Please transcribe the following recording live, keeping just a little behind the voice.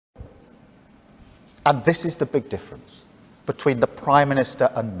And this is the big difference between the Prime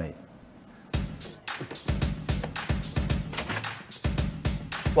Minister and me.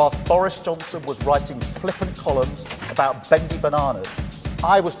 Whilst Boris Johnson was writing flippant columns about bendy bananas,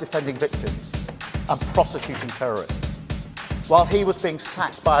 I was defending victims and prosecuting terrorists. While he was being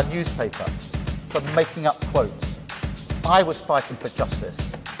sacked by a newspaper for making up quotes, I was fighting for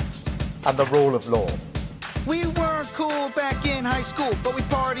justice and the rule of law. We weren't cool back in high school, but we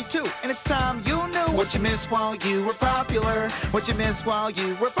partied too. And it's time you knew what you missed while you were popular. What you missed while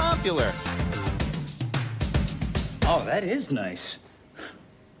you were popular. Oh, that is nice.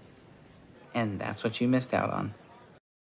 And that's what you missed out on.